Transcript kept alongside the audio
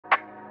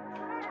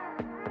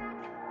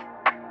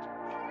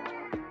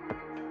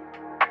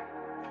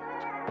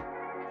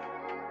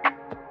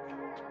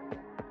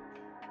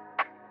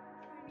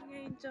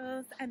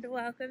Angels, and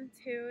welcome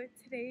to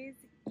today's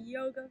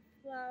yoga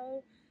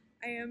flow.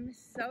 I am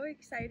so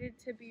excited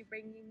to be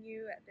bringing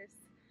you this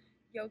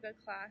yoga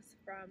class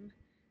from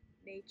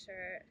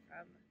nature,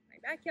 from my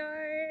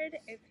backyard.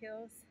 It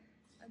feels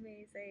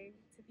amazing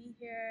to be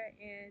here,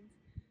 and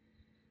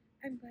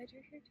I'm glad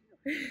you're here too.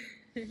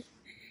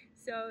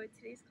 So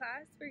today's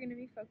class, we're going to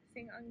be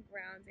focusing on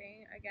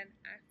grounding, again,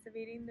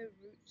 activating the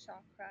root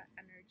chakra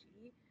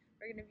energy.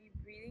 We're going to be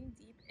breathing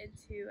deep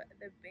into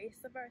the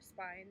base of our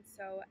spine,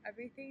 so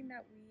everything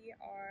that we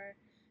are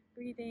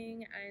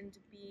breathing and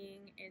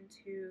being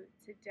into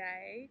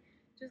today,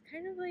 just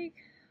kind of like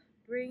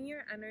bring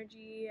your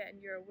energy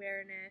and your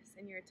awareness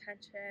and your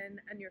attention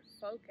and your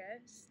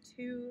focus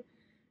to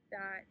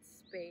that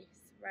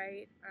space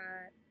right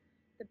at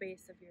the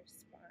base of your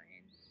spine.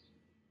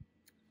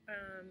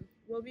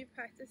 We'll be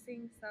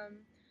practicing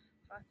some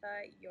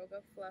Hatha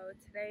yoga flow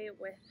today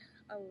with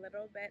a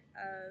little bit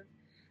of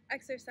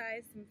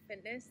exercise, some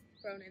fitness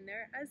thrown in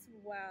there as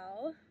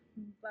well.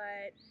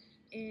 But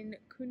in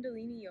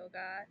Kundalini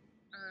yoga,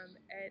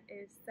 it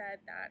is said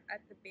that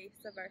at the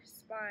base of our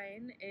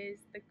spine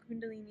is the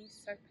Kundalini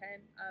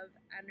serpent of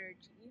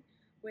energy,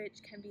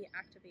 which can be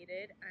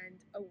activated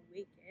and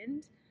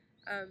awakened.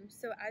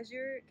 So as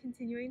you're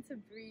continuing to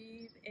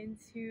breathe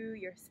into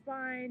your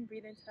spine,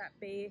 breathe into that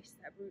base,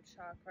 that root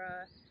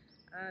chakra,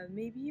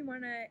 maybe you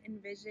want to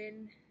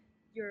envision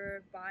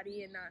your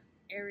body in that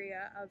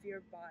area of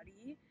your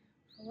body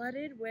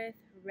flooded with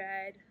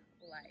red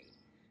light.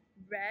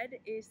 Red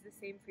is the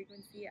same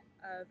frequency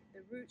of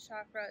the root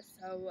chakra,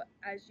 so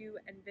as you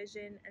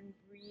envision and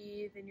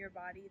breathe in your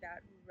body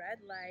that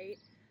red light,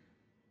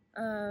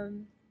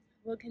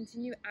 we'll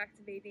continue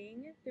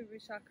activating the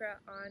root chakra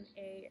on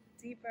a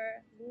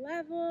deeper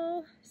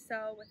level.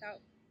 So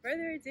without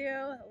further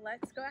ado,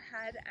 let's go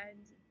ahead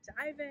and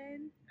dive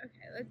in.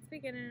 Okay, let's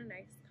begin in a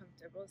nice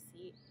comfortable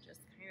seat,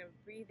 just kind of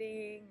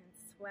breathing and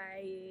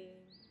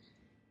swaying,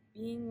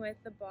 being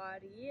with the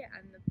body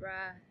and the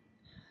breath,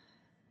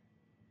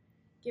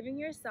 giving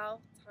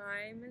yourself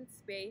time and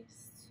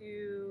space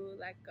to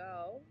let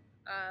go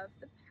of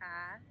the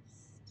past,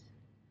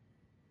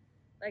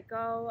 let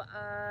go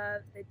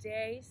of the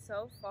day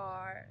so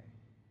far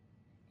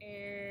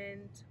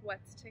and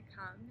what's to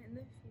come in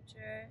the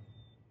future.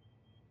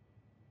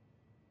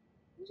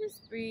 And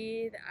just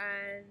breathe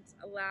and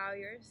allow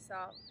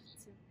yourself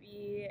to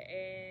be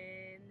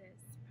in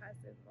this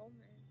present moment.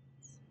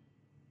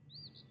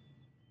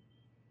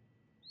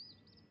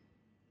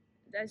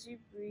 And as you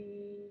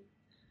breathe,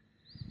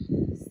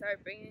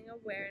 start bringing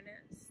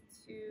awareness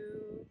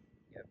to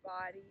your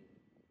body,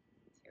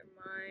 to your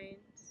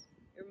mind,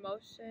 your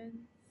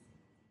emotions.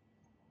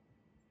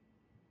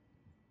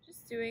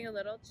 Just doing a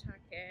little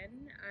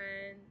check-in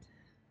and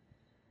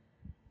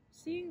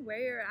seeing where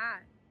you're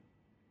at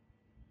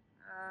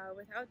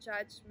without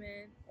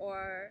judgment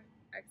or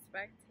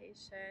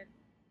expectation.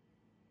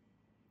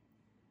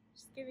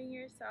 Just giving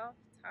yourself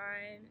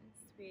time and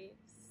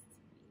space to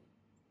be.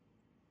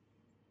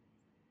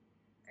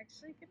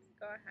 Actually gonna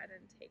go ahead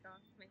and take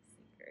off my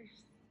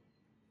sneakers.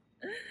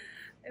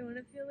 I want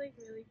to feel like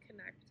really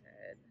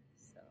connected,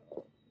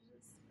 so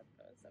just put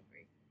those over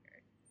here.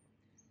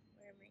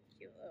 Wear my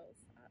cute little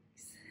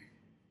socks.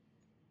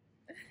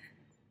 Okay,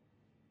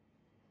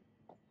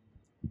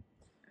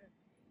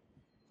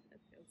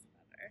 that feels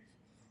better.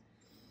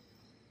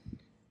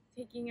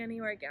 Taking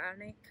any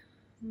organic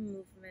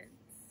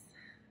movements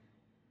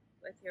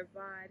with your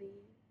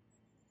body.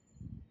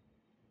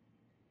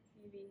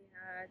 Maybe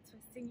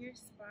twisting your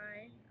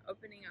spine,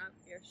 opening up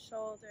your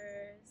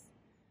shoulders,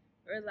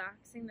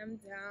 relaxing them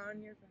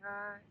down your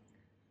back,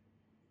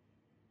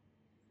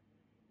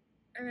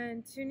 and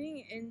then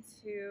tuning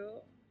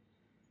into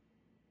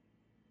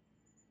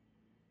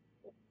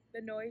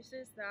the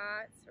noises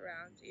that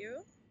surround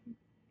you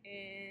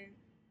in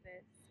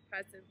this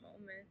present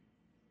moment.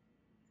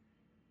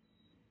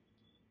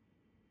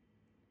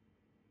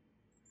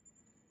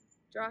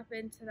 Drop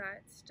into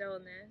that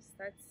stillness,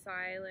 that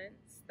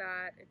silence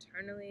that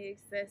eternally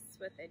exists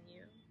within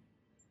you.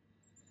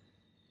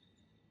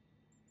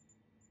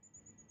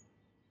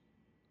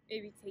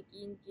 Maybe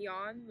taking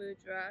Gyan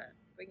Mudra,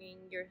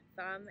 bringing your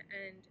thumb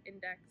and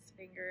index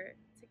finger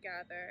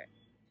together,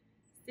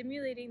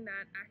 stimulating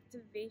that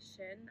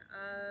activation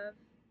of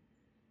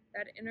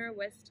that inner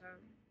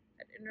wisdom,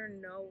 that inner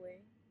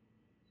knowing.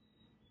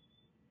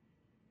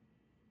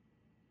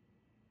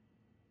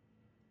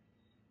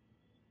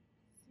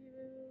 To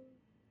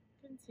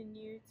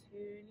continue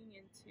tuning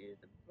into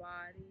the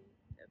body,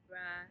 the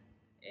breath,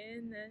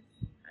 in this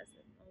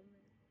present moment.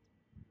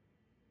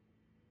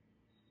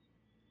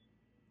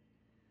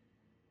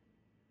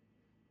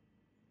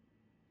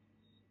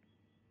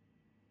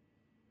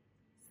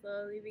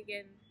 Slowly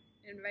begin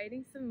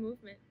inviting some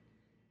movement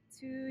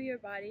to your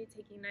body,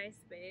 taking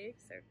nice big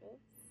circles.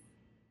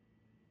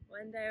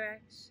 One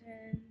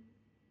direction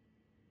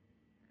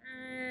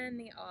and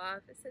the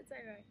opposite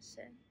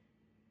direction.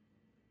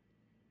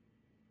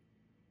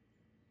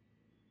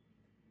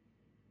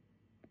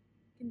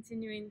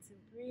 Continuing to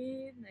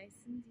breathe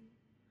nice and deep.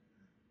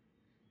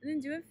 And then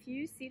do a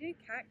few seated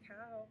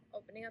cat-cow,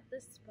 opening up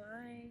the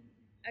spine.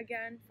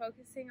 Again,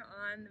 focusing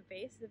on the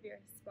base of your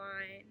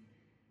spine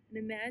and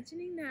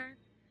imagining that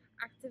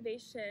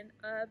activation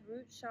of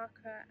root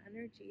chakra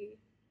energy.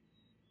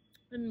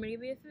 And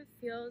maybe if it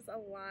feels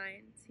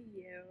aligned to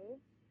you,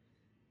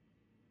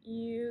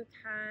 you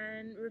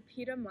can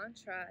repeat a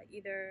mantra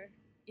either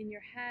in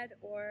your head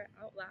or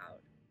out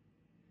loud.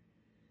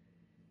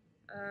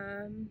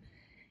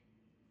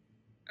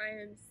 I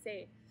am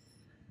safe.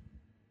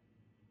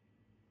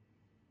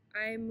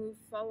 I move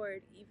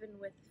forward even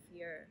with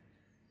fear.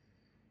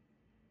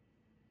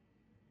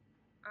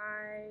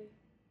 I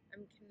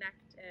am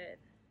connected.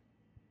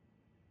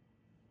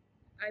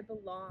 I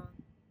belong.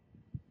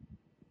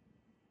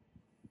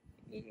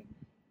 Maybe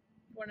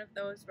one of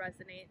those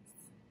resonates.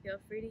 Feel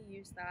free to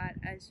use that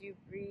as you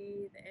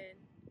breathe in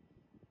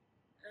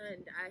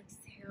and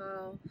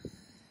exhale.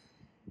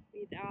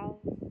 Breathe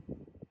out.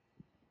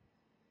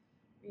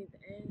 Breathe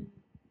in.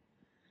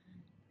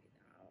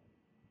 Breathe out.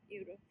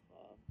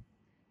 Beautiful.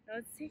 Now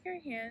let's take our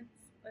hands,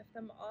 lift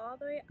them all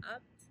the way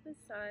up to the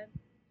sun.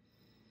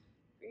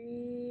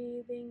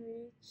 Breathing,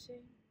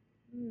 reaching.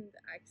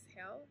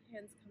 Exhale,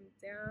 hands come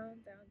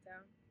down, down,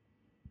 down.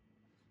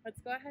 Let's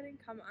go ahead and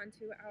come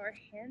onto our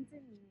hands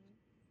and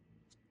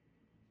knees.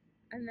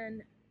 And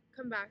then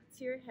come back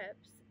to your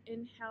hips.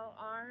 Inhale,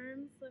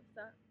 arms lift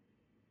up.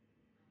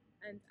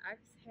 And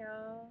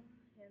exhale,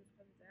 hands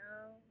come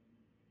down.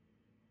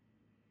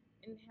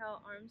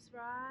 Inhale, arms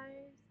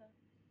rise up.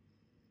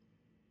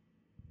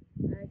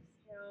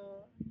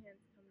 Exhale,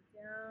 hands come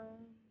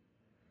down.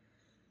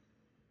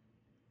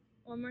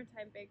 One more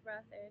time, big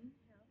breath in.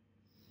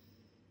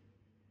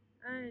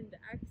 And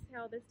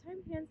exhale. This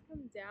time hands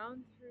come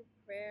down through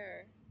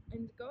prayer.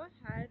 And go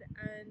ahead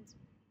and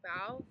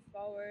bow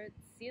forward,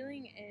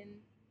 sealing in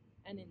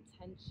an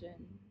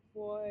intention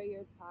for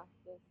your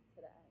practice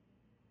today.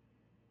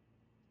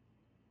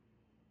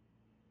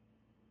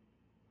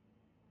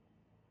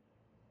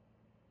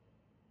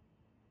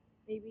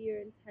 Maybe your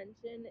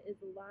intention is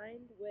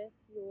aligned with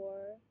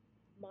your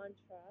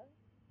mantra,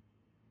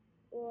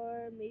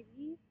 or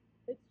maybe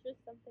it's just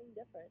something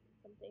different,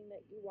 something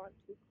that you want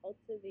to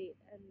cultivate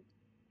and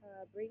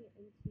bring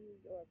into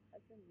your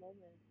present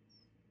moment.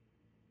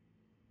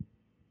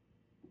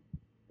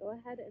 Go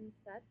ahead and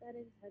set that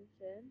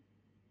intention.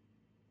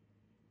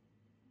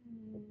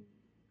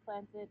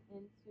 Plant it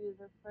into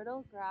the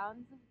fertile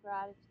grounds of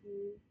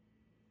gratitude.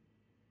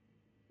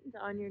 And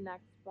on your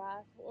next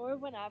breath, or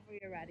whenever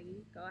you're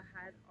ready, go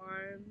ahead,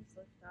 arms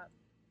lift up.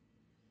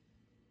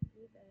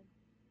 Breathe in.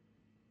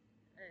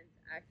 And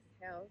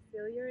exhale.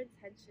 Feel your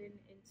intention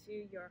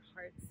into your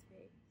heart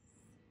space.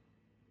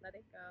 Let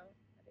it go.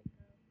 Let it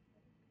go.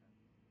 Let it go.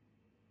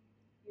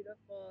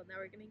 Beautiful.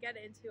 Now we're going to get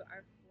into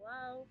our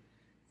flow.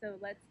 So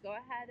let's go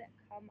ahead and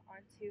come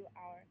onto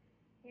our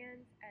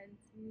hands and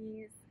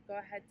knees. Go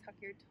ahead, tuck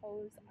your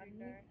toes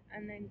under,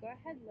 and then go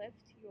ahead,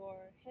 lift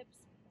your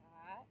hips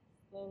back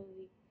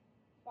slowly.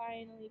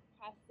 Finally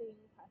pressing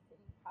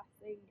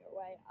your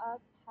way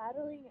up,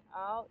 paddling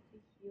out to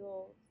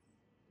heels.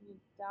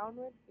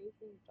 Downward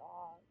facing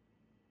dog.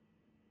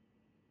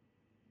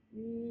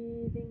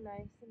 Breathing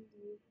nice and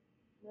deep.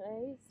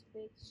 Nice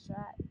big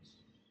stretch.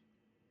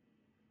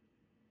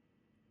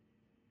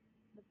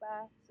 The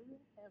backs of the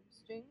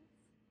hamstrings.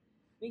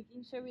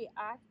 Making sure we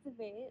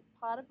activate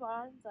Pada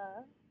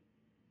Bandha.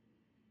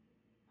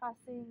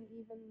 Pressing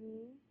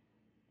evenly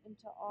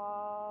into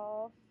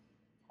all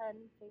 10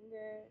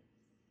 fingers,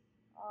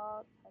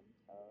 all 10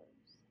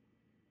 toes.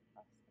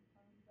 Press the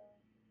bandha.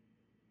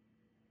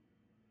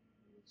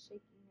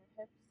 Shaking your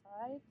hips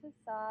side to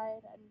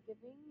side and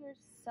giving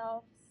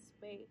yourself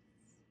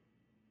space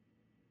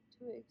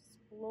to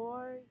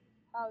explore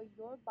how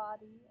your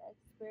body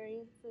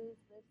experiences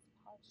this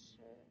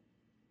posture.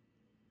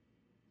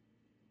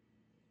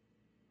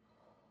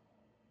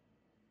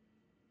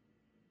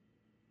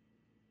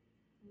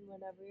 And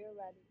whenever you're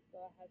ready,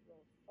 go ahead,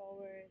 roll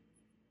forward,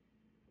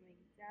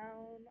 coming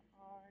down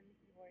on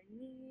your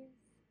knees,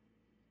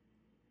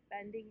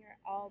 bending your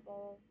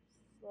elbows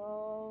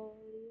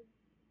slowly.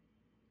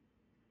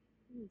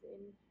 And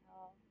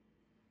inhale,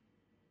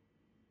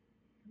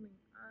 coming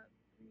up,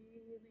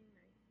 breathing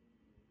nice and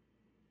deep.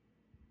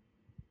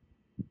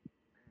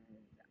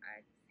 And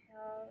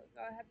exhale,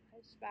 go ahead,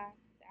 push back,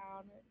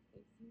 downward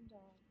facing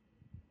dog.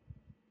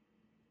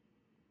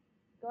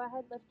 Go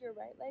ahead, lift your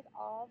right leg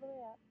all the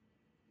way up.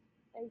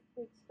 Nice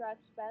big stretch,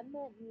 bend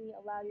that knee,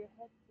 allow your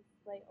hips to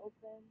splay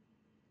open.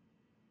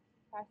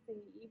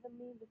 Pressing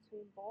evenly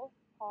between both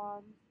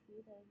palms,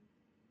 breathe in.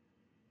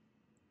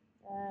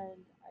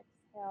 And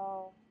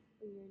exhale,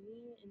 bring your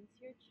knee into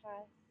your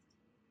chest.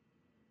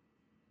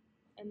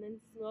 And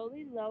then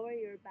slowly lower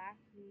your back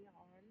knee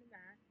on the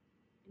mat.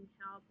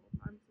 Inhale, both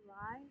arms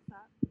rise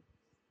up.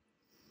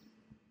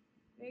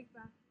 Big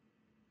breath.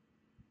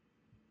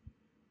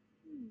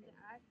 And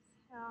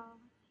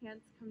exhale,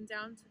 hands come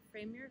down to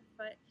frame your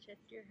foot.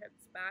 Shift your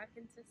hips back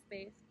into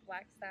space.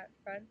 Flex that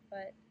front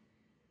foot.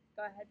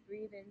 Go ahead,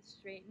 breathe in,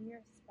 straighten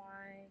your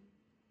spine.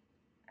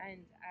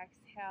 And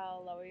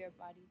exhale, lower your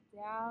body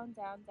down,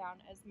 down,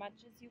 down as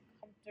much as you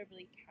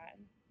comfortably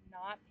can.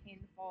 Not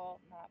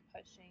painful, not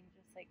pushing,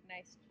 just like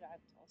nice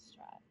gentle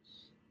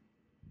stretch.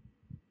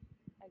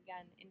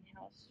 Again,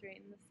 inhale,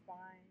 straighten the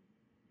spine.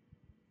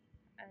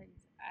 And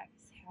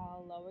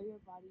exhale, lower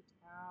your body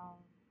down.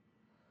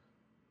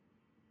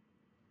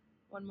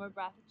 One more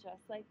breath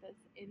just like this.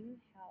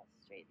 Inhale,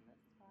 straighten the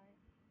spine.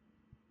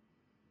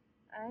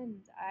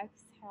 And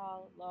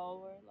exhale,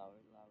 lower, lower,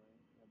 lower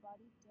your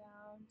body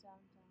down, down,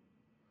 down.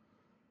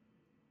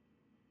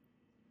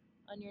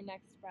 On your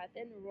next breath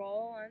in,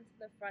 roll onto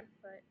the front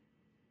foot.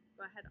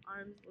 Go ahead,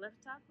 arms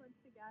lift up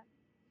once again.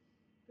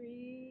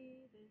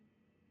 Breathe in.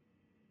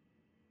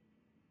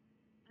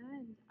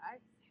 And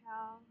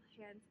exhale,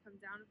 hands come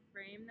down,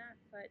 frame that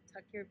foot,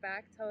 tuck your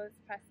back toes,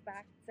 press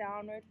back,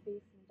 downward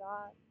facing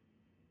dog.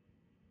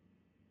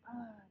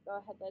 Go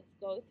ahead, let's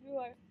go through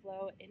our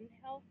flow.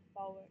 Inhale,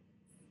 forwards.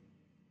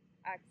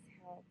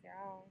 Exhale,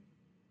 down.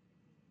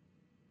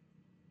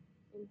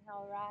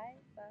 Inhale,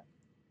 rise up.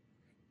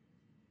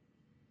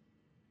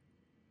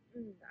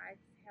 And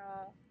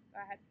exhale, go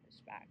ahead, push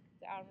back,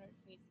 downward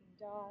facing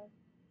dog.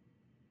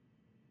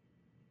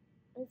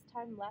 This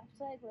time, left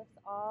leg lifts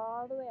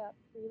all the way up,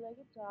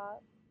 three-legged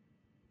dog.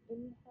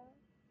 Inhale.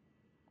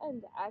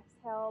 And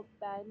exhale,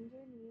 bend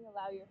your knee,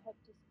 allow your hip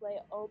to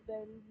splay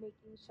open,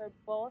 making sure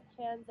both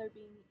hands are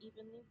being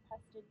evenly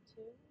pressed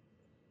into.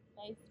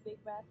 Nice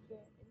big breath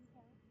here.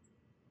 Inhale.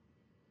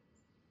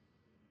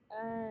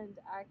 And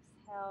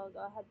exhale,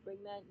 go ahead,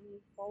 bring that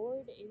knee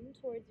forward in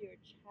towards your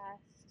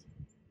chest.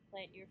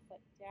 Plant your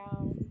foot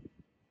down.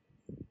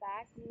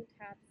 Back knee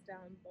taps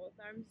down, both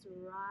arms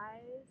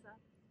rise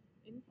up.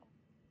 Inhale.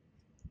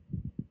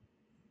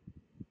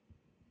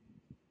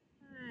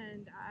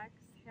 And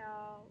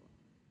exhale.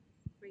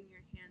 Bring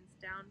your hands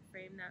down,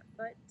 frame that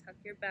foot, tuck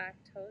your back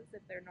toes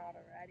if they're not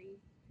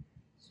already.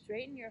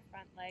 Straighten your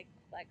front leg,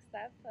 flex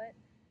that foot.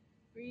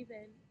 Breathe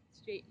in,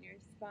 straighten your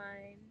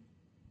spine.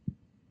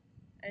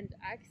 And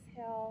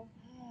exhale,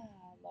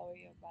 lower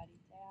your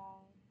body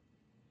down.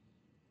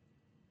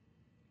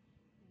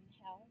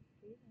 Inhale,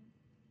 breathe in.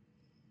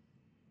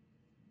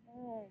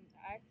 And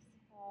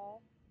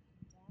exhale,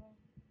 down.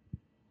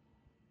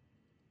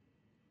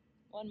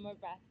 One more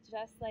breath,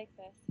 just like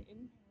this.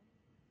 Inhale.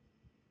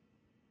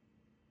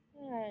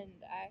 And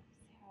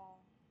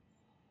exhale.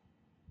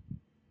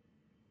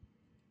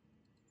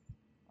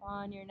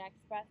 On your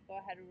next breath, go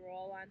ahead and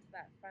roll onto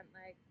that front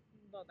leg.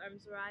 Both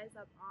arms rise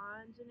up,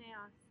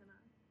 Anjaneyasana.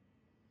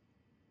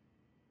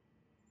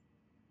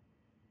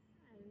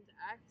 And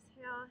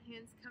exhale,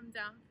 hands come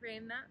down,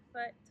 frame that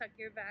foot, tuck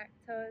your back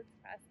toes,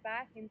 press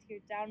back into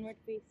your downward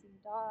facing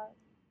dog.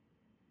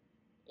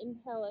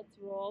 Inhale, let's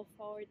roll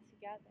forward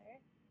together.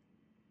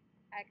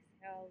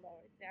 Exhale,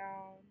 lower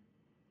down.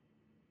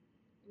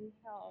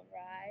 Inhale,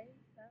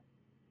 rise up.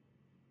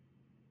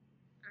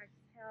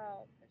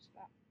 Exhale, push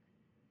back,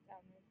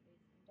 downward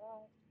facing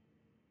dog.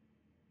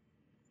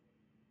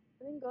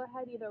 And then go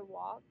ahead, either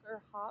walk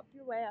or hop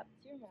your way up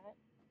to your mat.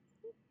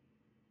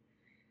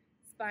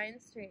 Spine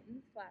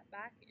straighten, flat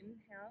back.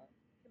 Inhale.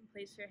 You can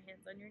place your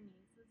hands on your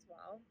knees as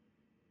well.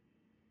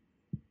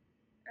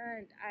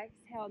 And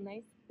exhale,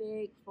 nice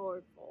big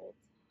forward fold.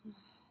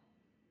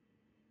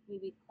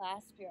 Maybe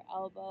clasp your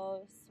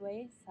elbows,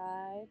 sway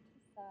side to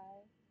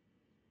side.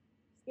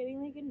 Just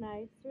getting like a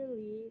nice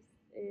release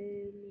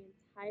in the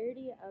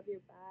entirety of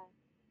your back.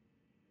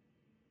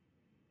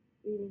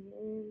 Breathing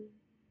in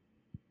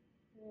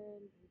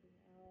and breathing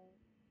out.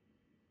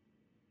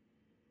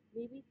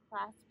 Maybe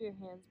clasp your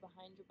hands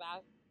behind your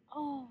back.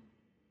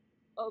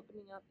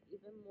 Opening up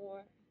even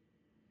more.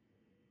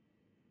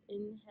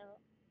 Inhale.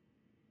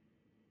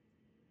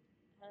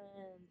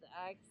 And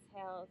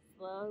exhale,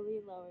 slowly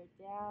lower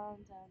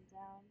down, down,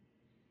 down.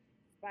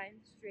 Spine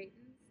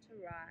straightens to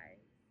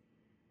rise.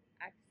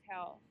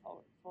 Exhale,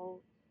 forward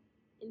fold.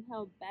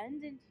 Inhale,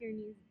 bend into your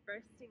knees,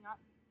 bursting up.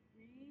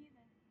 Breathe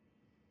in.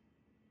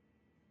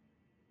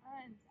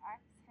 And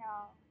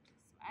exhale,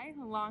 sway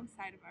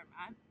alongside of our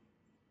mat.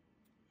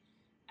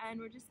 And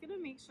we're just going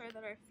to make sure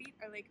that our feet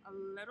are like a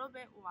little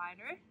bit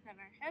wider than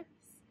our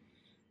hips.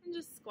 And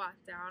just squat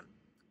down,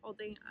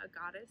 holding a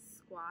goddess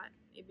squat.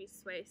 Maybe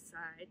sway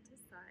side to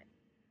side.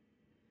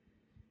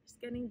 Just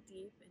getting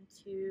deep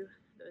into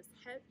those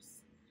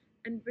hips.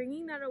 And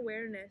bringing that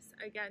awareness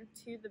again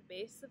to the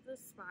base of the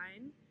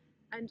spine.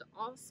 And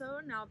also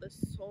now the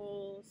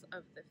soles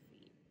of the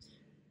feet.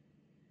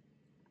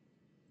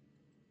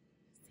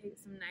 Just take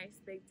some nice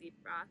big deep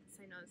breaths.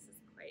 I know this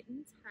is quite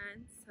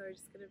intense. So we're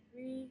just going to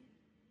breathe.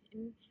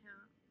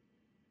 Inhale.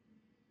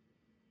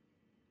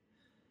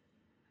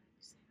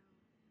 Exhale.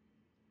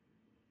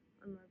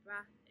 One more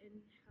breath.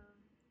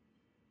 Inhale.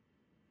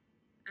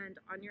 And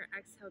on your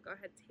exhale, go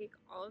ahead, take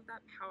all of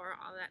that power,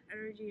 all that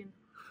energy, and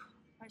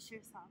push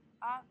yourself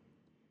up.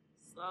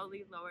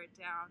 Slowly lower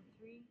down.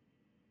 3,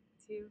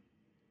 2,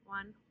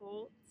 1.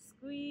 Hold.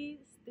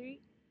 Squeeze.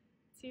 3,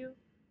 2,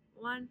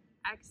 1.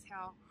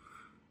 Exhale.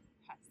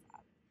 Press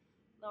up.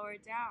 Lower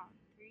down.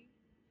 3,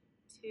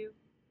 2,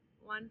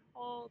 1.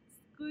 Hold.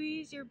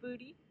 Squeeze your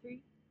booty. 3,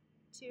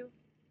 2,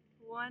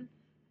 1.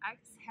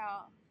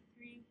 Exhale.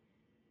 3,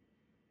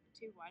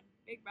 2, 1.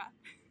 Big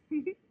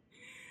breath.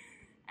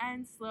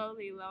 And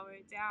slowly lower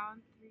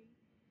down. 3,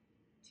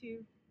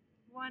 2,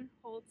 1.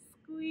 Hold.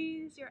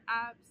 Squeeze your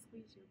abs.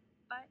 Squeeze your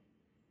butt.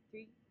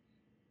 3,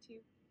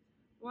 2,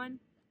 1.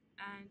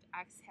 And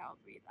exhale.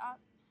 Breathe up.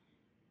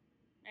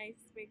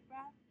 Nice big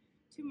breath.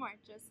 2 more,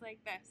 just like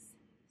this.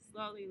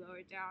 Slowly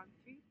lower down.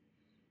 3,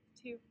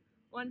 2,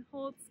 1.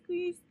 Hold.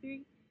 Squeeze.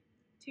 3,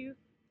 2,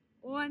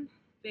 1.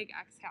 Big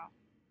exhale.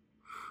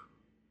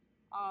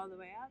 All the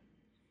way up.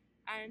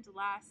 And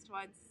last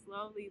one,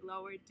 slowly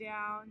lower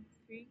down.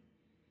 3,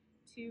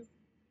 2,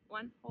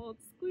 1. Hold.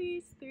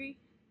 Squeeze. 3,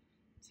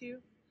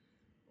 2,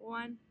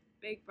 1.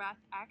 Big breath.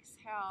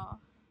 Exhale.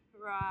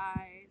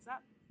 Rise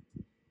up.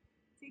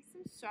 Take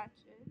some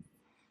stretches.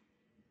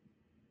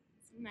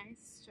 Some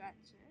nice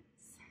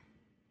stretches.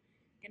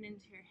 Get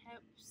into your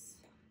hips.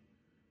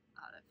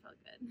 Oh, that felt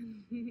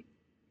good.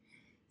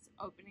 It's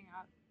opening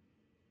up.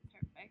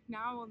 Perfect.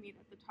 Now we'll meet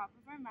at the top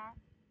of our mat.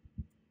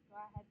 Go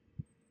ahead.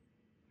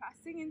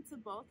 Pressing into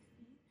both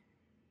feet.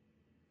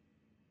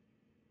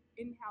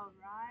 Inhale,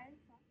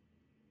 rise up.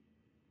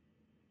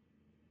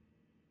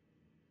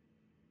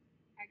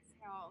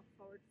 Exhale,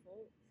 forward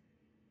fold.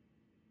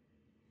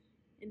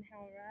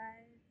 Inhale,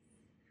 rise.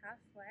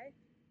 Halfway.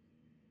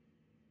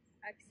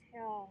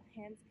 Exhale,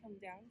 hands come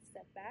down,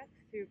 step back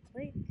through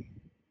plank.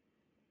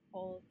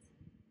 Hold.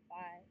 5,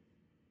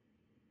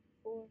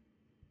 4,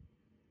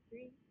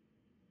 3,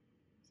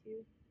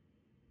 2,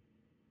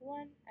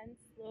 1. And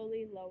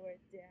slowly lower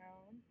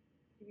down.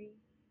 3,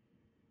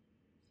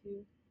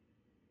 2,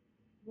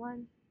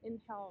 1.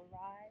 Inhale,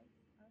 rise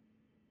up.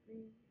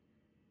 Breathe.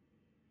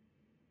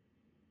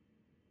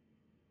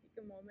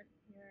 Take a moment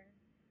here.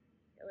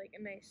 Get like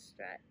a nice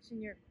stretch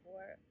in your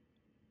core.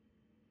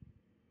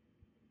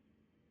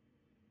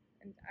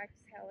 And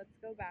exhale, let's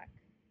go back.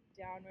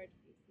 Downward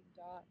facing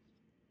dog.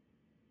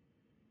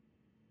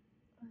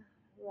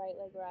 Right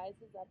leg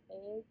rises up,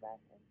 big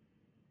breath in.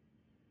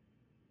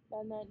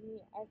 Bend that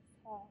knee,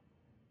 exhale.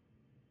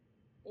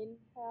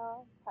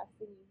 Inhale,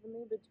 pressing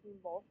evenly between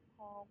both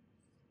palms.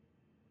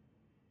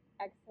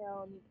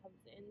 Exhale, knee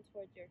comes in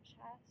towards your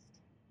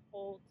chest.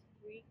 Hold.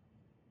 3,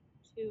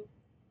 2,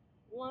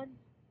 1.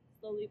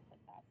 Slowly put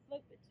that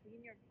foot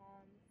between your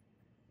palms.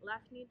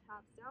 Left knee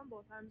taps down,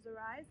 both arms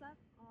rise up.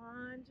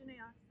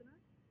 Anjaneyasana.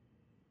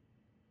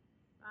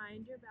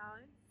 Find your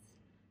balance.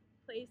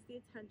 Place the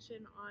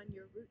attention on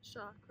your root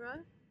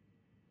chakra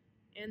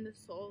and the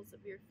soles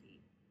of your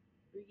feet.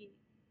 Breathe.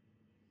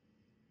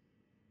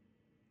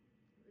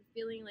 We're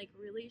feeling like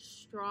really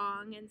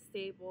strong and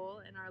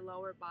stable in our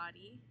lower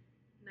body.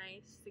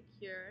 Nice,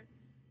 secure.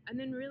 And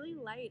then really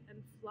light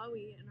and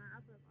flowy in our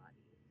upper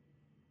body.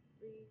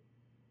 Breathe.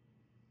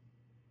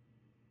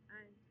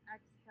 And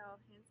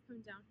exhale, hands come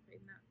down,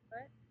 straighten that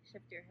foot.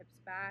 Shift your hips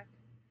back.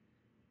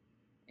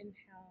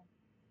 Inhale.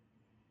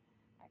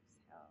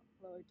 Exhale,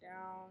 lower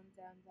down,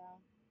 down, down.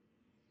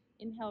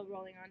 Inhale,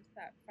 rolling onto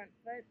that front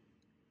foot.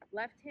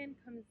 Left hand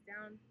comes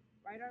down,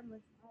 right arm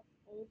lifts up,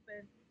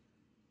 open.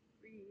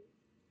 Breathe.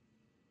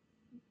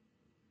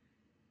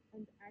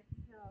 And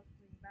exhale,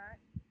 swing back.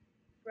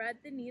 Thread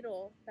the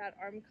needle, that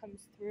arm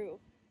comes through,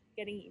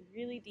 getting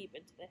really deep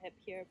into the hip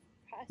here.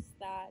 Press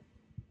that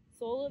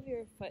sole of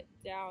your foot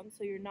down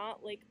so you're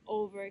not like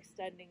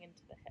overextending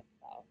into the hip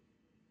though.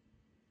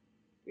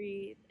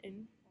 Breathe,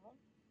 inhale.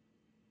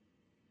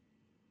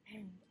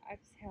 And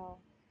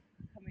exhale,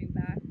 coming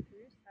back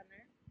through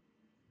center.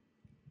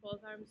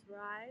 Both arms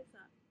rise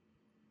up.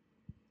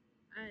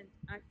 And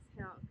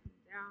exhale, come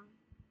down.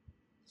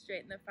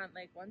 Straighten the front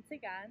leg once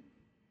again.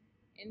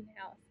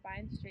 Inhale,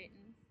 spine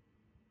straightens.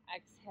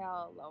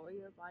 Exhale, lower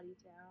your body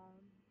down.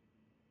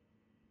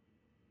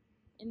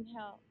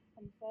 Inhale,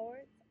 come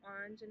forward,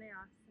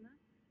 Anjaneyasana.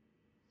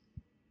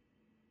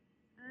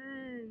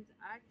 And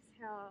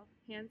exhale,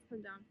 hands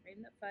come down,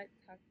 straighten the foot,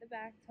 tuck the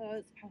back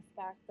toes, press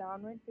back,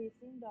 downward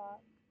facing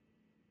dog.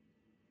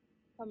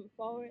 Come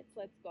forward,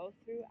 let's go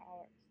through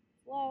our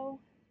flow.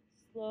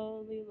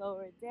 Slowly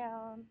lower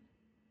down.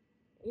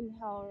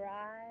 Inhale,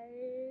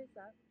 rise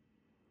up.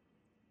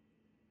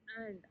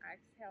 And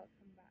exhale,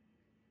 come back.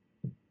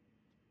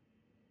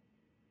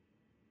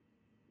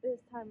 This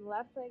time,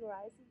 left leg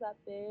rises up,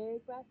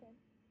 big breath in.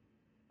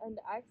 And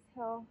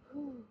exhale,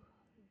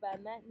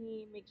 bend that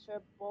knee, make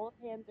sure both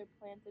hands are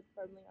planted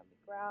firmly on the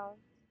ground.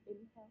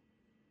 Inhale.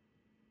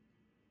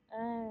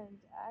 And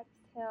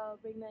exhale,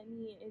 bring that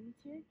knee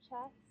into your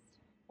chest.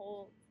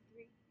 Hold.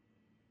 3,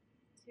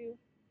 2,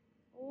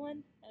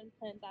 1. And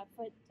plant that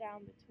foot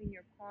down between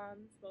your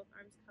palms. Both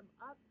arms come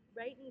up.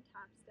 Right knee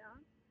taps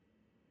down.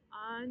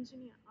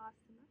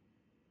 Anjaneyasana.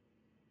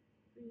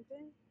 Breathe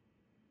in.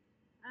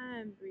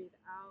 And breathe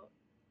out.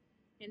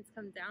 Hands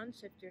come down.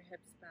 Shift your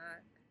hips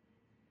back.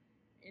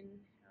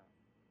 Inhale.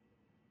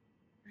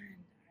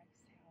 And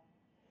exhale.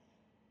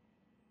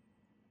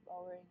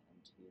 Lowering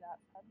into that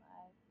front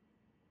leg.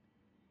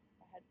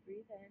 Go ahead,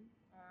 breathe in.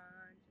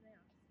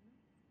 Anjaneyasana.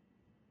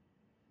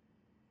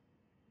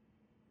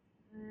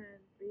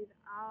 And breathe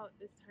out.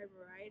 This time,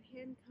 right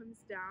hand comes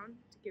down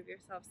to give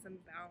yourself some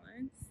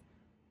balance.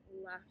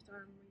 Left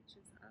arm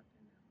reaches up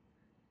and out.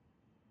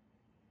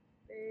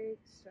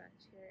 Big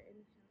stretch here.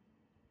 Inhale.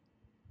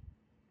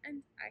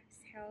 And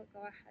exhale.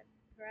 Go ahead.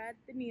 Thread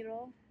the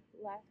needle.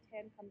 Left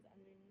hand comes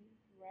underneath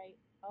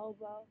right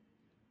elbow.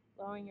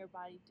 Lowering your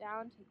body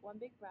down. Take one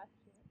big breath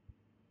here.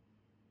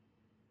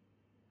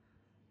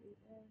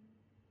 Breathe in.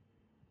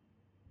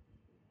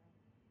 Breathe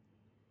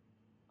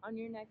out. On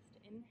your next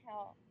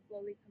inhale,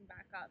 slowly come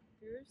back up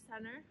through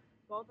center.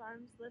 Both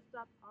arms lift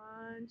up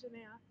on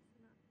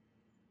Anjaneyasana.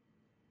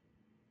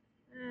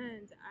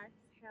 And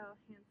exhale,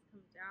 hands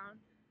come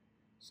down.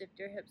 Shift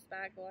your hips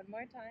back one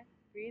more time.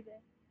 Breathe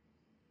in.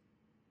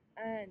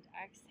 And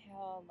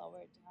exhale,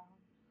 lower down.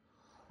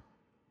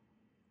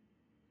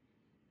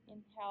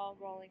 Inhale,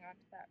 rolling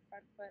onto that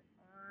front foot,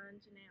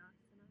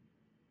 Anjaneyasana.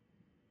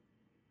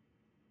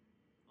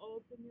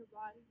 Open your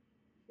body.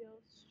 Feel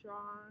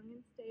strong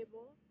and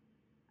stable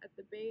at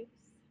the base,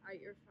 at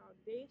your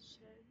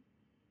foundation.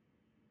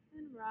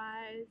 And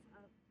rise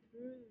up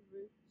through the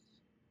roots.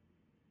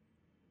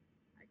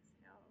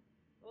 Exhale.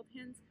 Both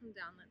hands come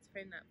down. Let's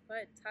frame that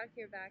foot. Tuck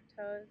your back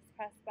toes.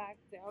 Press back,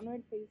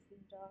 downward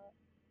facing dog.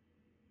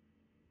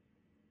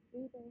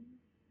 Breathe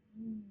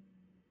in.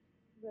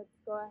 Let's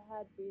go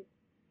ahead. Breathe.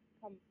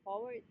 Come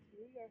forward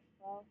through your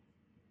flow.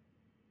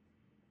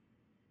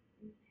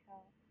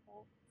 Inhale,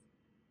 hold.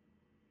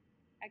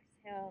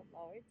 Exhale,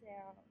 lower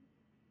down.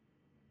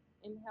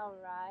 Inhale,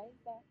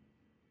 rise up.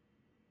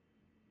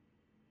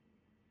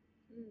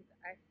 And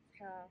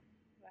exhale,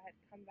 go ahead,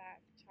 come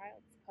back.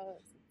 Child's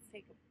pose. Let's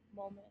take a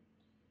moment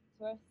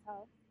to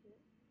ourselves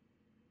here.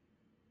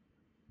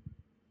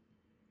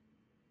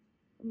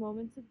 A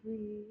moment to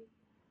breathe.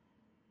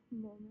 A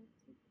moment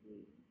to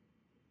breathe.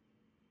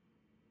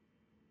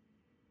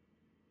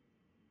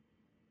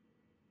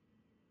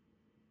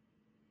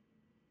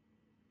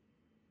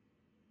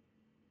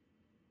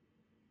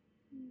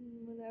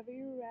 Whenever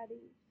you're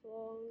ready,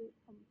 slowly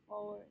come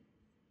forward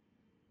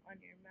on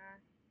your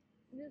mat.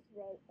 And just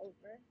roll over.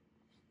 There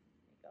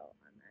you go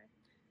on there.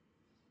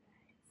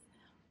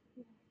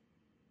 Nice.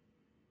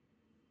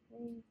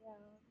 Laying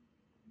down.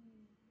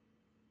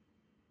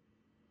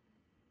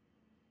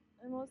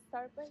 And we'll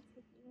start by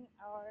taking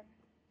our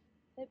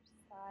hips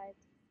side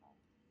to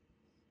side.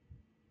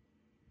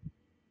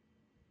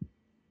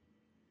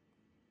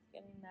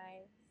 Getting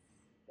nice,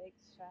 big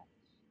stretch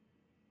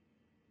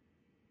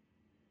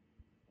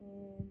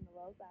in the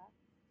low back.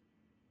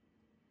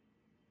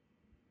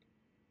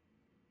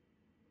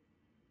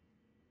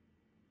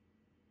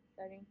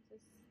 Starting to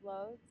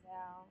slow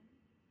down,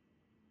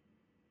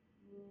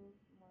 move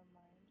more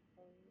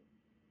mindfully,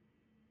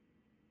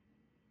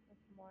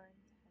 with more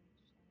intention,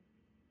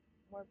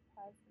 more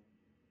presence.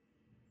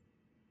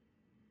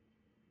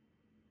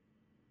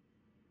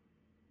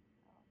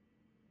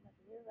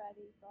 Whenever you're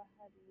ready, go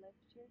ahead and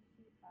lift your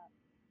feet up.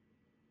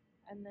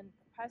 And then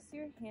press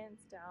your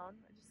hands down.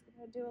 I'm just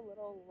going to do a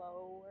little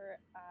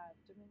lower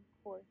abdomen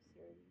core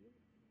series.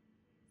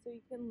 So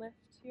you can lift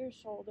your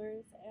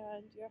shoulders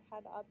and your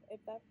head up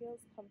if that feels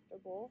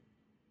comfortable,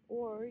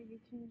 or you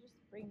can just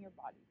bring your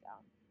body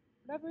down.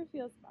 Whatever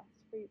feels best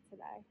for you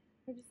today.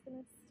 We're just going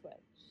to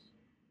switch.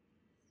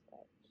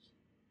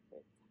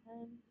 For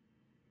 10,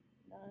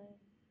 9,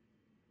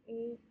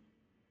 8,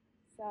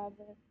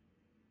 7,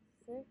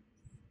 6,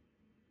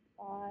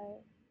 5,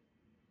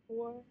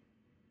 4,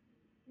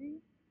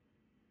 3,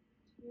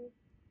 2,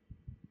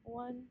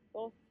 1.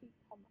 Both feet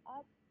come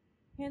up.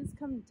 Hands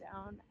come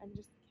down and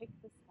just kick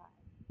the sky.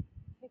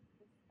 Kick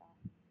the sky.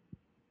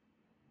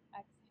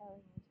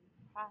 Exhaling as you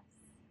press.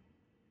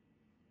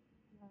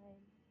 9,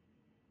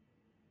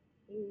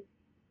 8,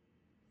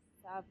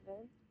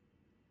 7,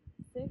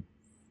 6,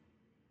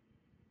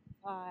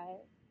 5,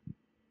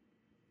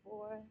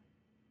 4,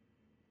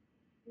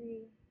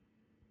 3,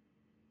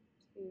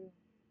 2,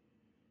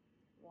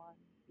 1.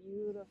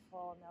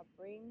 Beautiful. Now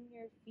bring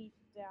your feet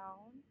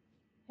down.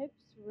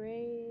 Hips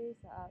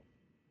raise up.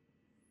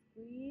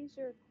 Squeeze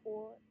your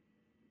core.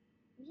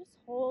 And just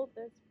hold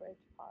this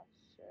bridge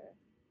posture.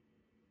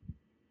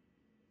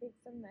 Take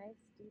some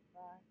nice deep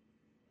breaths.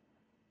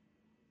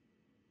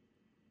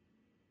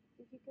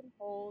 If you can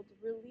hold,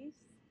 release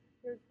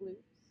your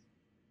glutes.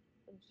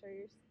 I'm sure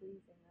you're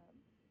squeezing them.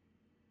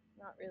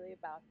 Not really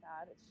about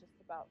that. It's just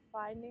about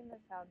finding the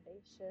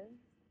foundation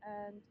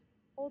and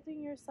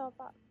holding yourself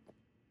up.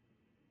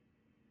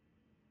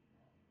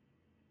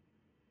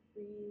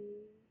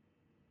 Breathe.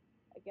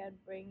 Again,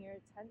 bring your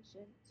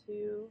attention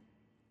to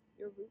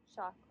your root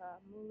chakra,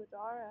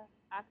 Muladhara.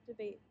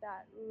 Activate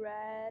that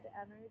red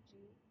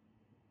energy.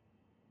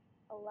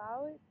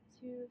 Allow it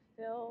to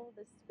fill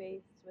the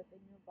space within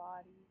your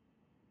body,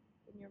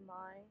 in your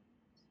mind.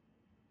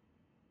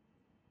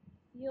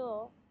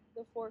 Feel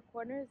the four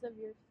corners of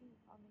your feet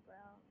on the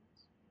ground.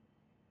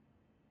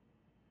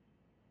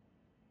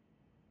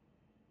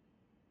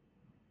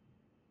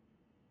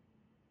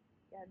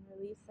 Again,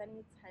 release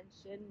any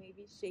tension.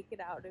 Maybe shake it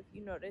out if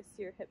you notice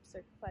your hips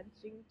are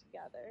clenching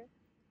together.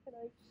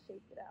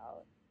 Shake it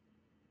out.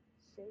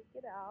 Shake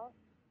it out.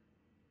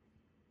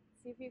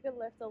 See if you can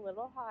lift a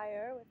little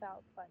higher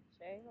without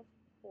clenching, of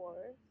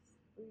course.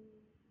 Breathe.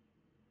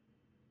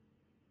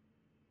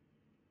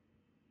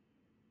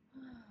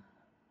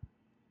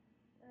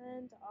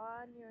 And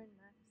on your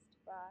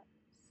next breath,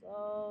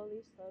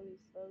 slowly, slowly,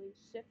 slowly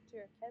shift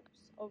your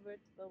hips over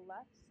to the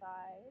left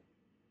side.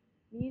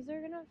 Knees are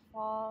going to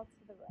fall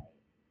to the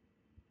right.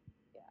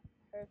 Yeah,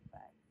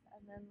 perfect.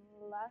 And then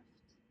left,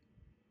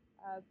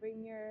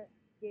 bring your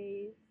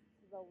gaze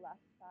to the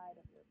left side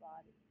of your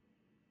body.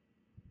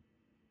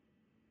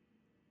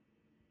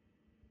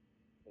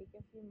 Take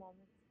a few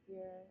moments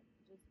here.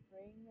 Just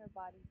bring your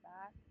body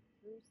back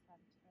through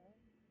center.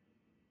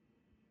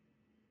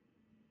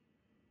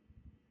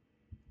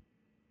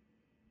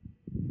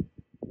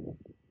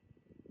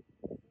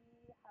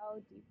 See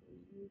how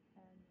deeply you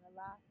can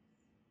relax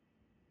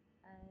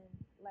and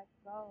let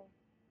go.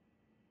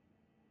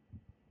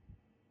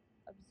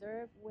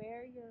 Observe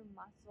where your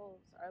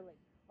muscles are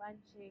like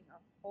clenching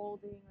or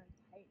holding or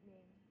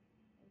tightening,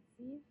 and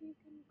see if you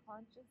can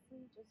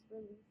consciously just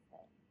release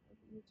it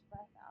with each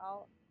breath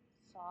out.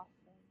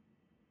 Soften,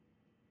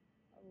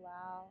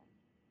 allow.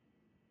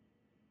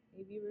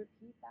 Maybe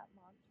repeat that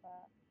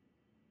mantra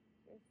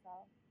to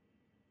yourself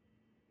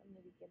from the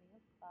beginning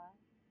of class.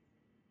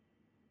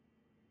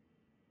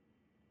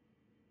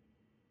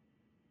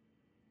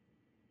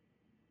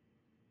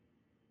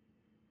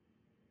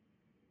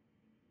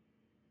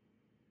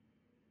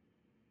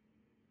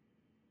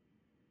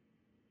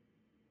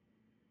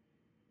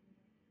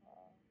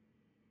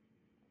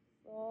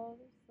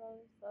 Slowly,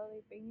 slowly,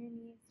 slowly bring your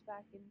knees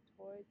back in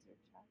towards your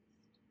chest.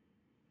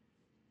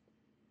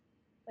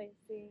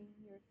 Placing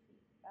your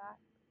feet back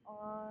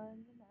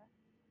on the mat.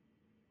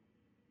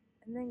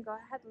 And then go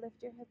ahead,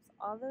 lift your hips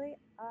all the way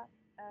up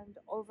and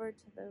over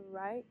to the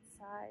right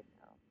side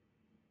now.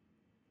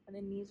 And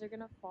the knees are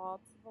going to fall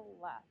to the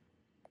left.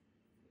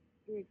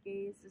 Your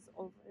gaze is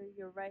over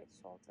your right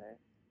shoulder.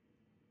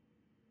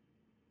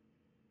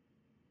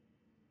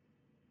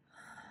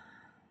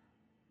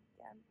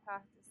 Again,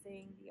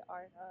 practicing the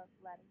art of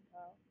letting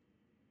go.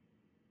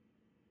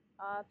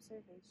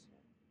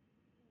 Observation,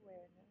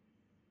 awareness,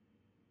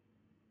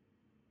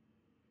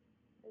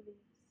 release.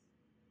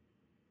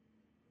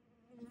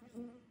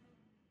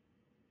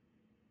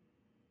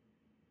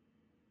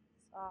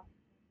 Soft.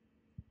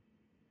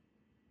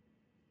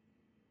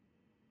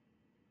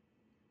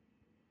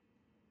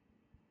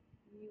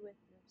 Be with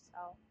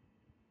yourself.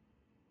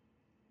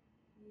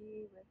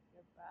 Be with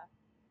your breath.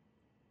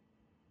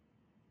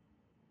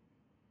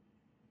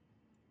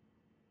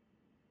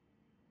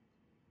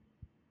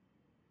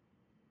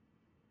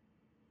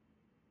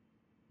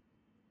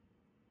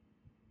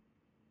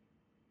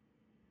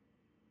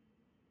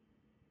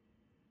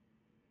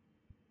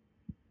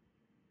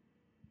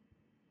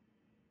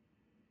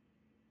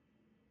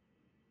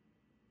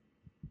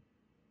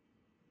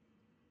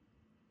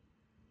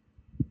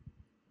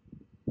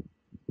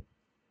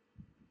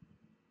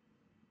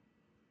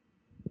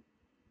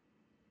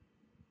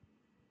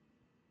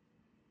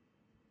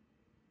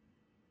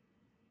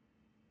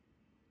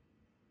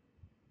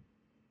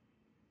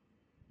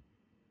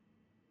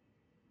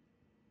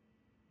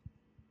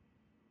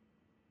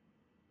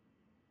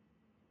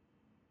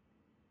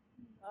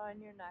 On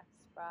your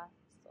next breath,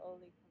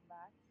 slowly come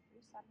back to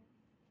your center.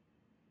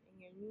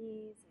 Bring your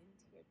knees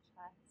into your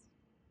chest.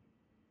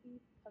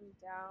 Feet come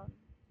down.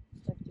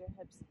 Lift your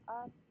hips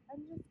up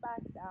and just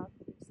back down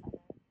through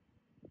center.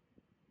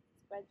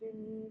 Spread your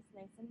knees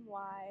nice and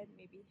wide.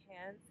 Maybe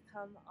hands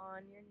come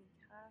on your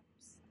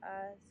kneecaps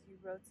as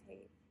you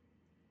rotate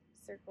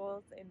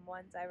circles in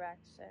one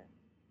direction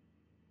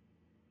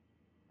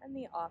and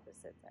the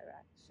opposite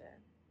direction.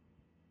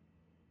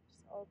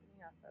 Just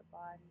opening up our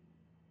body.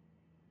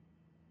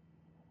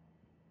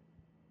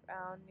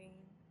 Grounding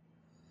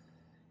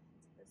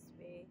into the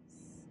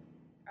space,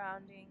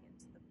 grounding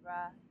into the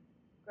breath,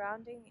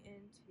 grounding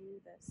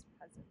into this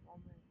present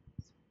moment.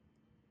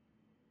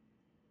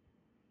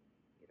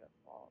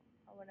 Beautiful.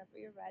 And whenever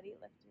you're ready,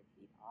 lift your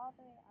feet all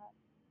the way up.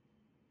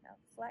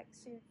 Now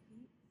flex your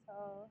feet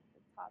so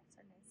the tops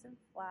are nice and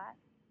flat.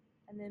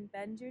 And then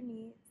bend your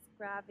knees,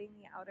 grabbing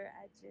the outer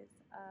edges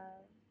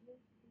of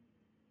your feet.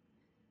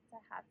 It's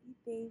a happy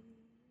baby,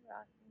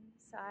 rocking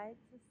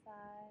side to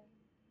side.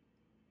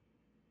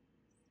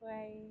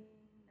 Swaying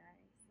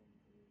nice and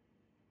deep.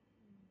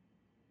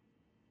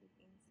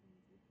 Taking some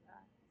deep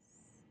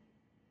breaths.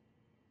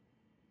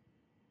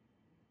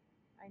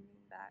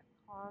 Finding that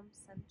calm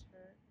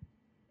center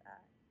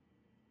that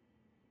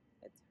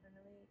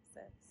eternally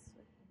exists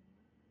within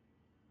you.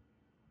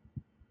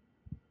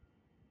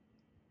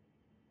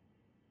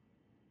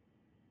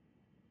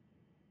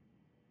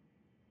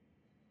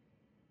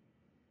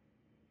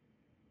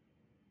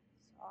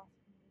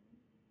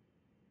 Softening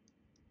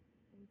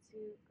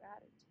into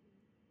gratitude.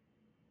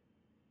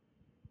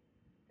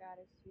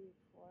 Gratitude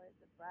for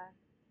the breath,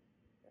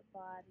 your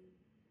body,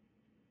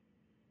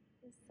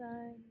 the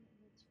sun, and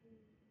the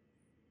trees.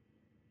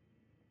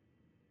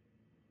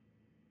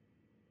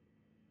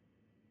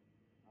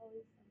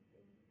 Always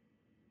something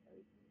that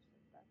we can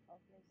shift our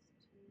focus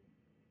to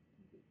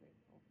and be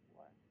grateful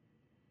for.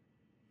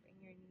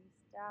 your knees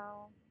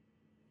down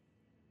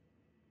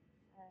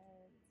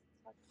and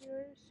tuck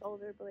your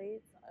shoulder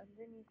blades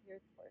underneath your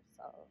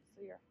torso so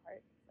your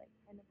heart is like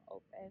kind of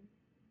open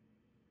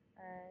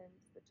and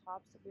the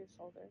tops of your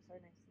shoulders are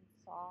nice and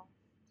soft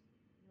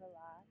and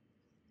relaxed.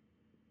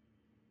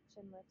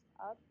 Chin lifts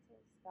up to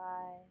the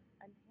sky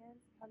and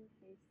hands come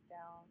face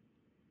down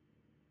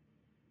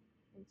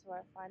into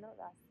our final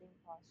resting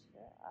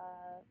posture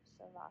of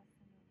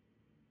Shavasana.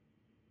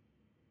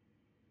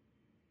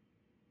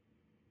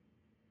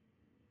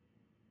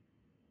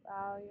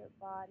 Allow your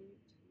body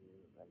to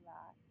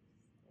relax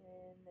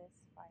in this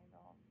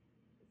final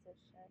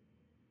position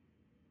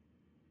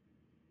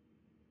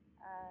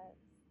as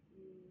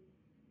the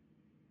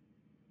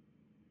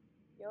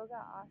yoga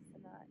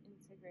asana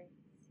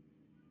integrates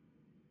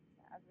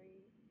to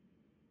every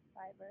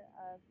fiber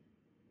of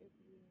your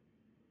being.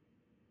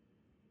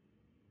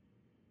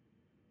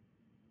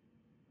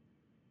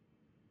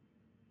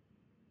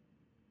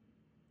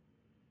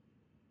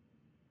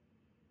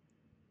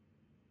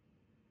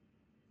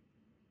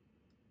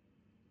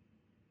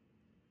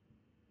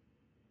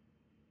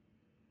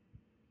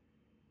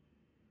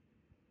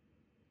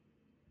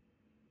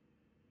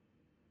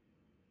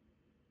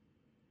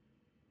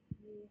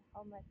 See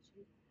how much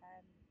you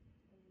can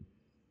release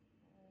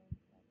and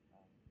let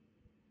go.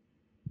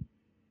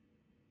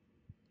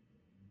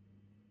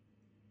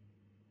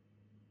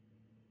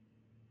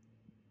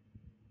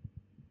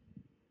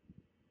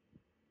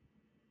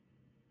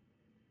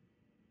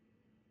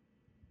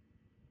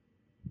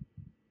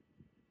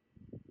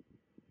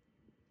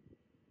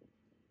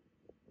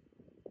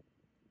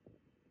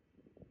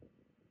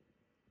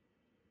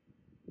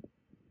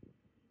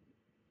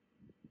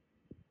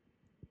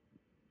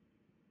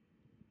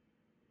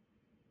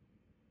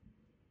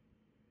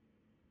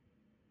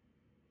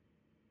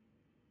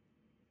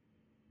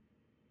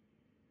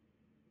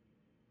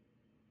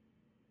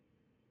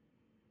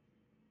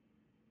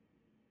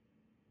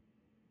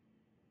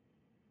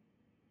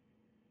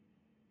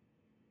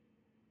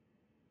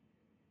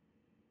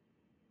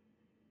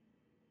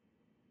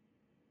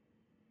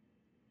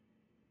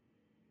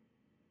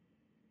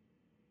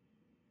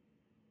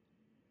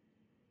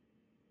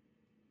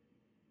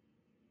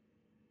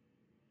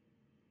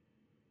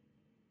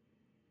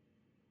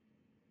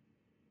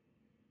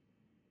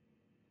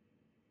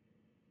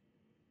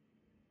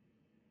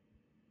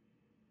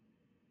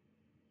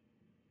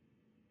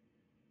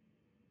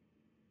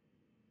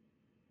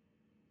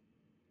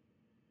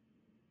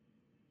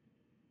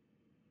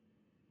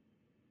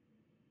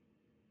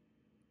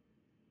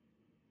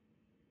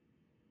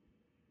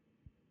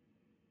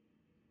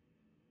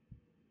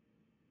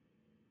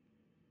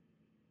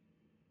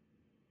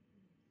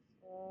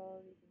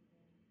 Slowly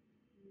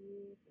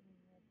breathe in,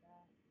 deepening your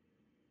breath.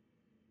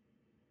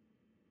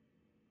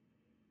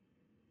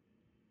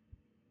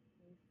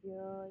 You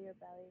feel your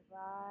belly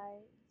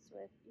rise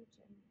with each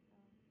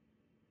inhale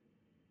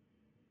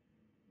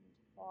and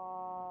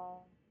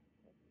fall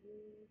with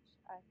each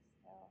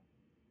exhale.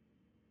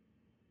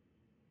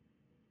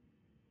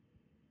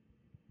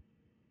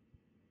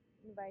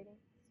 Inviting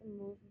some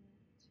movement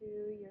to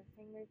your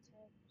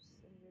fingertips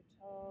and your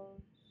toes,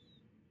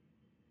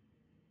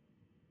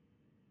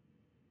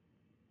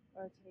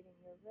 rotating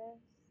your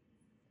wrists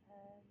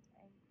and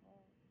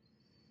ankles.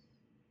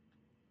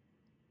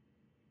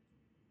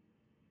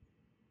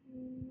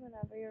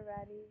 Whenever you're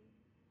ready,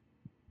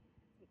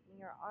 taking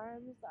your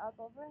arms up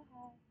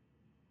overhead,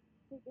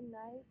 take a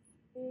nice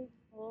big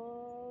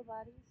full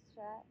body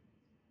stretch.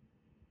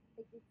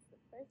 Like it's the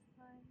first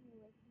time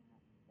you're waking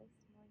up this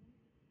morning.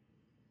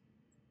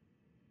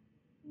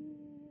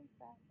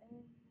 Breath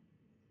in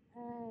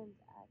and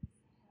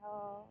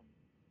exhale.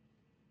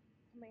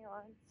 Coming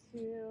on to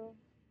your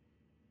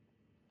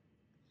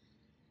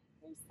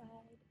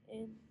side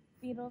in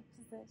fetal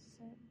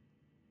position.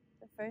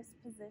 The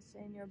first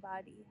position your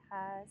body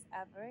has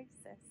ever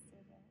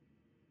existed in.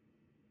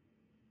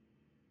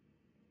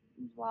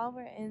 And while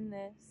we're in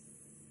this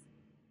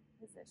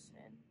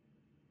position,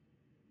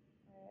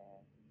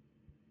 where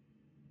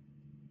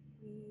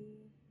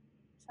we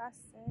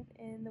trusted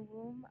in the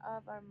womb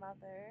of our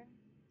mother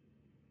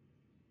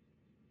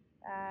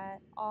that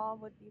all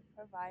would be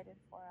provided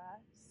for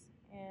us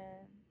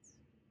and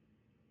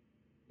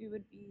we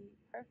would be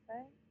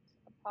perfect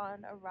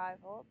upon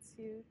arrival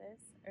to this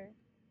earth.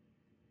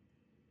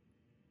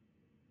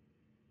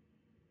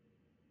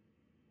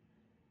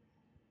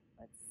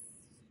 Let's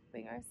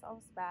bring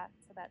ourselves back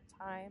to that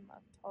time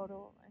of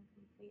total and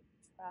complete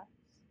trust.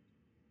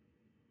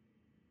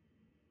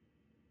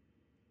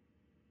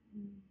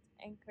 And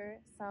anchor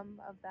some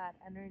of that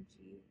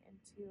energy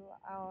into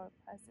our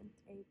present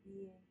day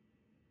being.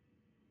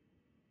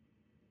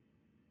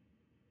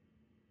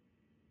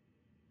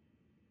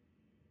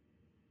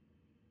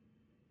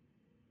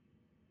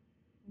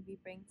 Maybe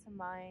bring to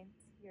mind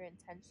your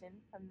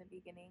intention from the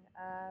beginning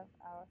of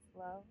our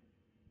flow.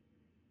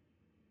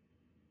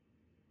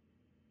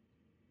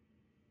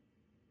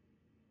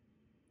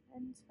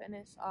 And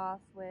finish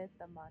off with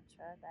the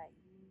mantra that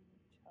you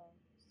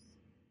chose.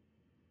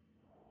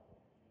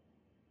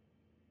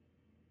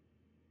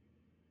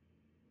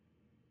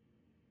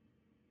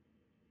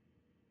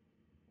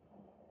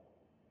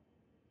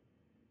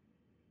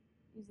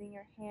 using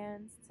your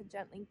hands to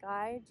gently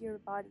guide your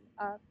body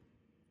up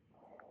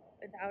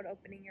without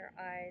opening your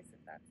eyes if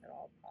that's at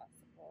all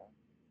possible.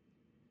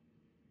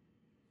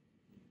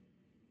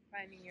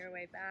 Finding your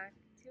way back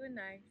to a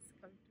nice,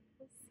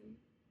 comfortable seat.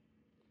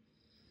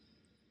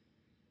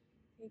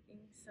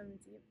 Taking some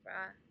deep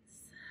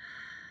breaths.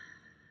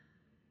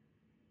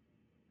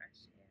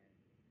 Fresh air.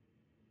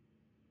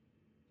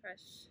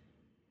 Fresh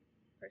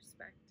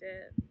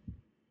perspective.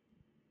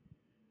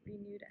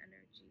 Renewed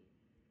energy.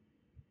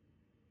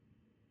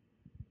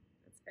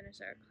 Let's finish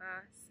our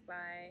class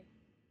by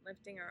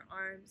lifting our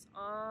arms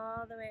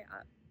all the way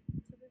up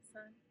to the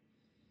sun.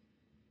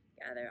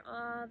 Gather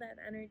all that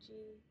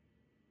energy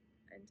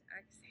and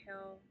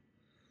exhale,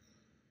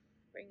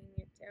 bringing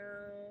it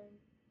down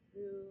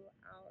through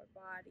our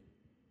body,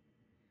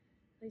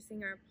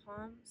 placing our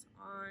palms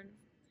on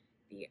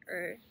the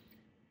earth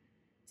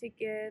to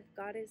give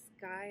Goddess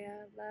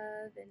Gaia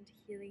love and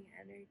healing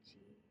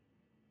energy.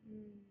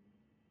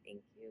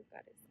 Thank you,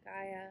 Goddess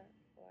Gaia,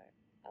 for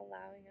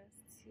allowing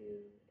us to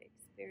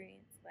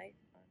experience life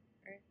on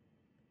earth.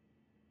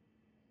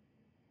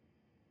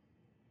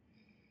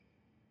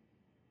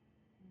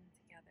 And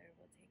together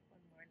we'll take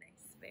one more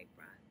nice big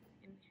breath.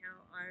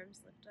 Inhale,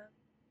 arms lift up.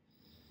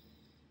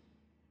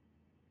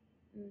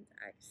 And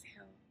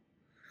exhale.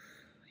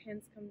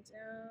 Hands come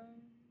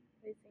down,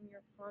 placing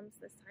your palms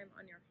this time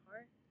on your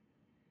heart.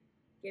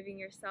 Giving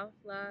yourself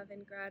love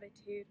and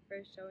gratitude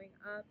for showing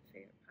up for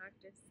your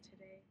practice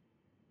today.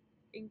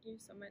 Thank you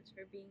so much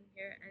for being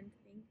here, and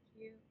thank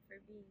you for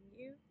being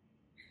you.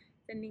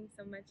 Sending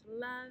so much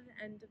love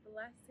and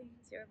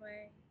blessings your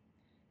way.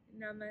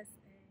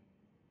 Namaste.